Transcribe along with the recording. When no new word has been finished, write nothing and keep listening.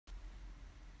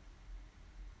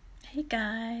Hey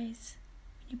guys,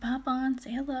 can you pop on,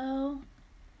 say hello,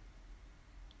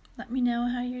 let me know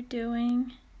how you're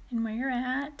doing and where you're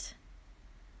at.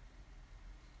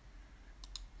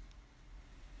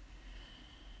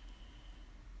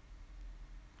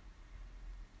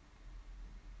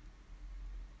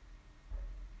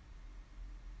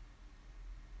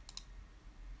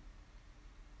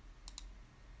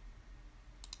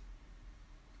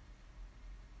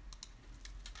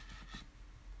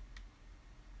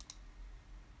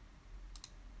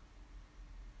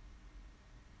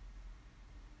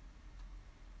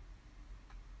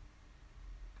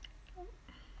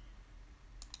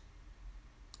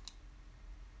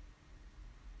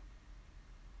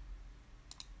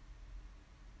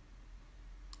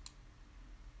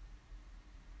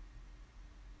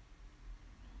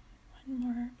 One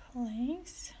more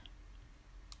place.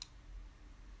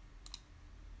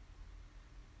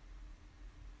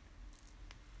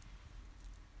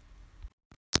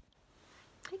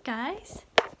 Hey guys,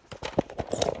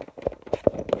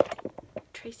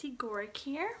 Tracy Gorick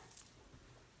here.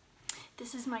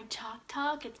 This is my Chalk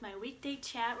Talk. It's my weekday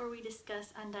chat where we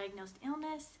discuss undiagnosed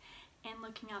illness and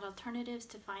looking at alternatives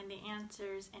to find the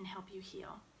answers and help you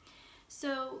heal.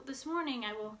 So this morning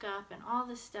I woke up and all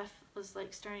this stuff was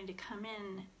like starting to come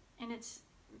in, and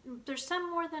there's some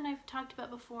more than I've talked about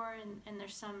before, and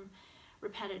there's some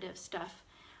repetitive stuff,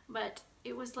 but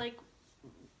it was like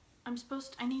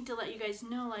I need to let you guys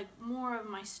know like more of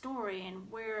my story and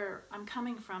where I'm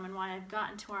coming from and why I've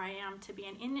gotten to where I am to be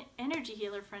an energy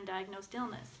healer for undiagnosed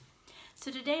illness.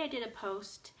 So today I did a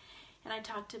post and I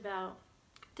talked about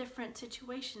different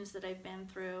situations that I've been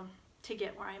through to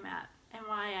get where I'm at and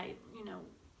why I,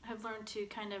 have learned to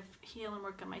kind of heal and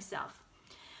work on myself.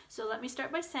 So let me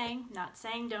start by saying, not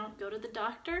saying don't go to the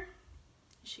doctor,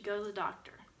 you should go to the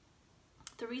doctor.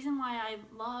 The reason why I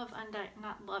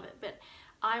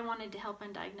I wanted to help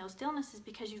undiagnosed illness is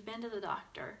because you've been to the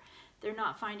doctor. They're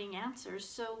not finding answers,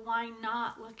 so why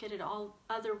not look at it all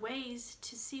other ways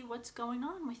to see what's going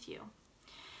on with you?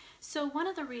 So one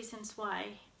of the reasons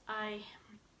why I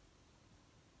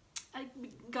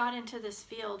got into this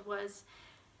field was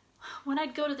when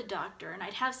I'd go to the doctor and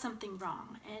I'd have something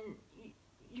wrong, and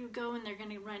you go and they're going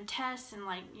to run tests and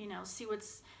see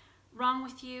what's wrong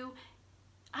with you.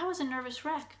 I was a nervous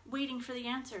wreck waiting for the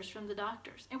answers from the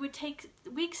doctors. It would take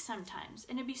weeks sometimes,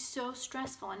 and it'd be so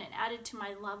stressful, and it added to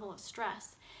my level of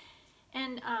stress.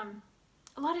 And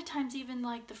a lot of times even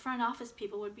like the front office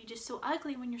people would be just so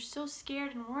ugly when you're so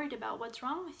scared and worried about what's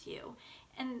wrong with you.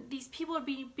 And these people would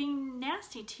be being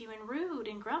nasty to you and rude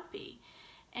and grumpy.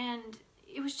 And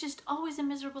it was just always a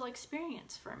miserable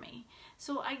experience for me.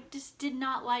 So I just did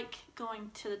not like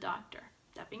going to the doctor.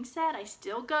 That being said, I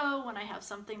still go when I have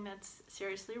something that's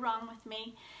seriously wrong with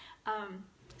me.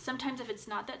 Sometimes if it's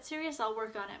not that serious, I'll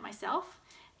work on it myself.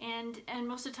 And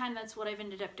most of the time, that's what I've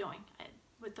ended up doing.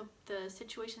 With the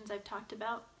situations I've talked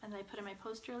about and I put in my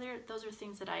post earlier, those are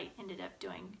things that I ended up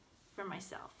doing for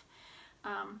myself.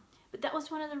 But that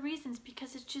was one of the reasons,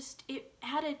 because it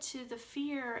added to the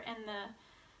fear and the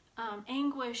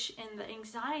anguish and the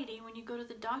anxiety when you go to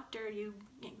the doctor. You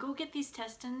go get these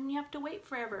tests and you have to wait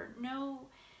forever.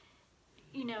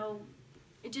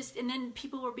 And then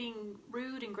people were being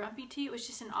rude and grumpy to you. It was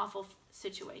just an awful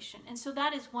situation. And so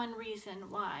that is one reason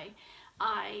why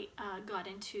I got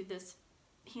into this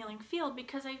healing field,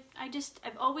 because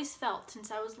I've always felt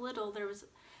since I was little there was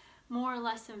more or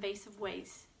less invasive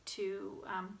ways to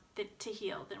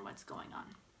heal than what's going on.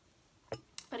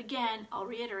 But again, I'll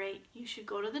reiterate, you should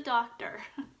go to the doctor.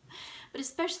 But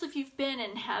especially if you've been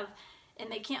and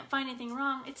they can't find anything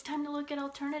wrong, it's time to look at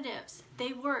alternatives.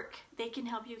 They work. They can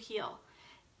help you heal.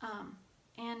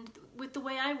 And with the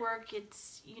way I work,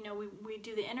 it's, we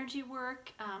do the energy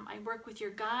work. I work with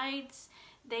your guides.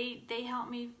 They help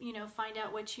me, find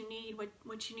out what you need,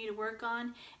 what you need to work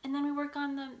on. And then we work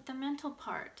on the mental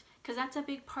part, because that's a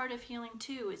big part of healing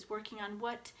too, is working on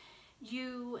what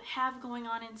you have going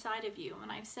on inside of you.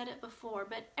 And I've said it before,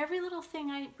 but every little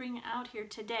thing I bring out here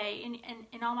today and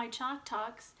in all my Chalk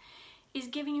Talks is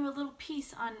giving you a little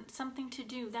piece on something to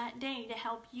do that day to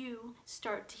help you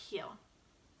start to heal.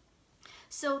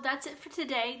 So that's it for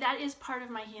today. That is part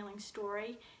of my healing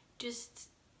story. Just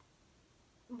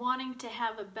wanting to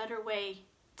have a better way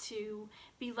to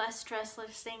be less stressed,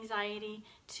 less anxiety,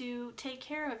 to take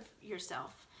care of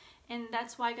yourself. And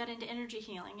that's why I got into energy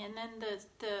healing. And then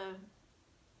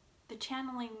the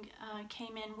channeling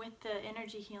came in with the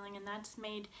energy healing, and that's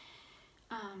made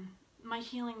my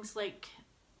healings like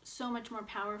so much more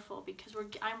powerful, because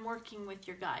I'm working with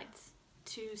your guides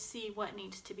to see what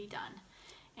needs to be done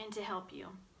and to help you.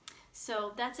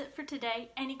 So that's it for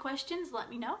today. Any questions, let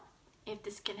me know. If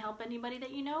this can help anybody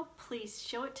that you know, please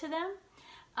show it to them.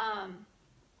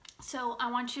 So I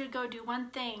want you to go do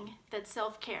one thing that's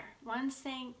self-care. One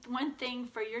thing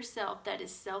for yourself that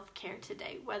is self-care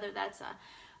today, whether that's a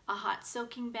hot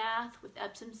soaking bath with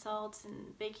Epsom salts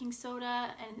and baking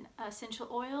soda and essential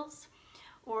oils,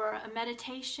 or a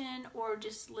meditation, or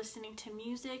just listening to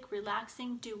music,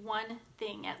 relaxing. Do one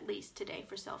thing at least today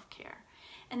for self-care.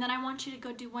 And then I want you to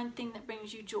go do one thing that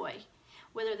brings you joy,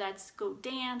 whether that's go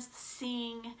dance,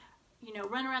 sing, you know,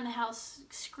 run around the house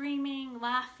screaming,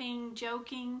 laughing,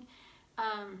 joking,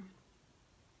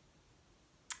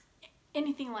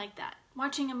 anything like that.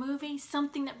 Watching a movie,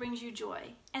 something that brings you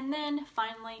joy. And then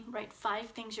finally, write 5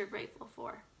 things you're grateful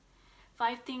for.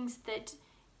 5 things that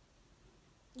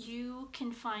you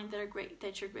can find that are great,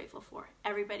 that you're grateful for.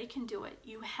 Everybody can do it.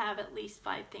 You have at least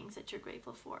 5 things that you're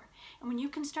grateful for. And when you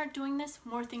can start doing this,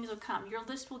 more things will come. Your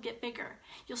list will get bigger.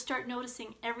 You'll start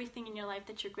noticing everything in your life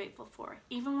that you're grateful for.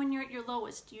 Even when you're at your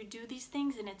lowest, you do these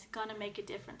things and it's gonna make a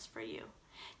difference for you.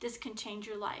 This can change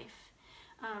your life.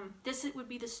 This would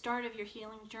be the start of your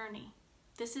healing journey.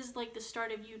 This is like the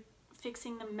start of you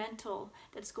fixing the mental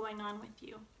that's going on with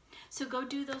you. So go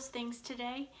do those things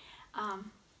today.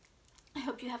 I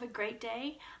hope you have a great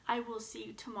day. I will see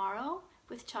you tomorrow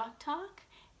with Chalk Talk.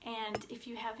 And if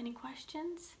you have any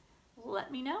questions,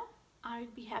 let me know.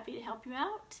 I'd be happy to help you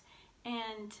out.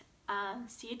 And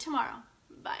see you tomorrow.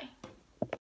 Bye.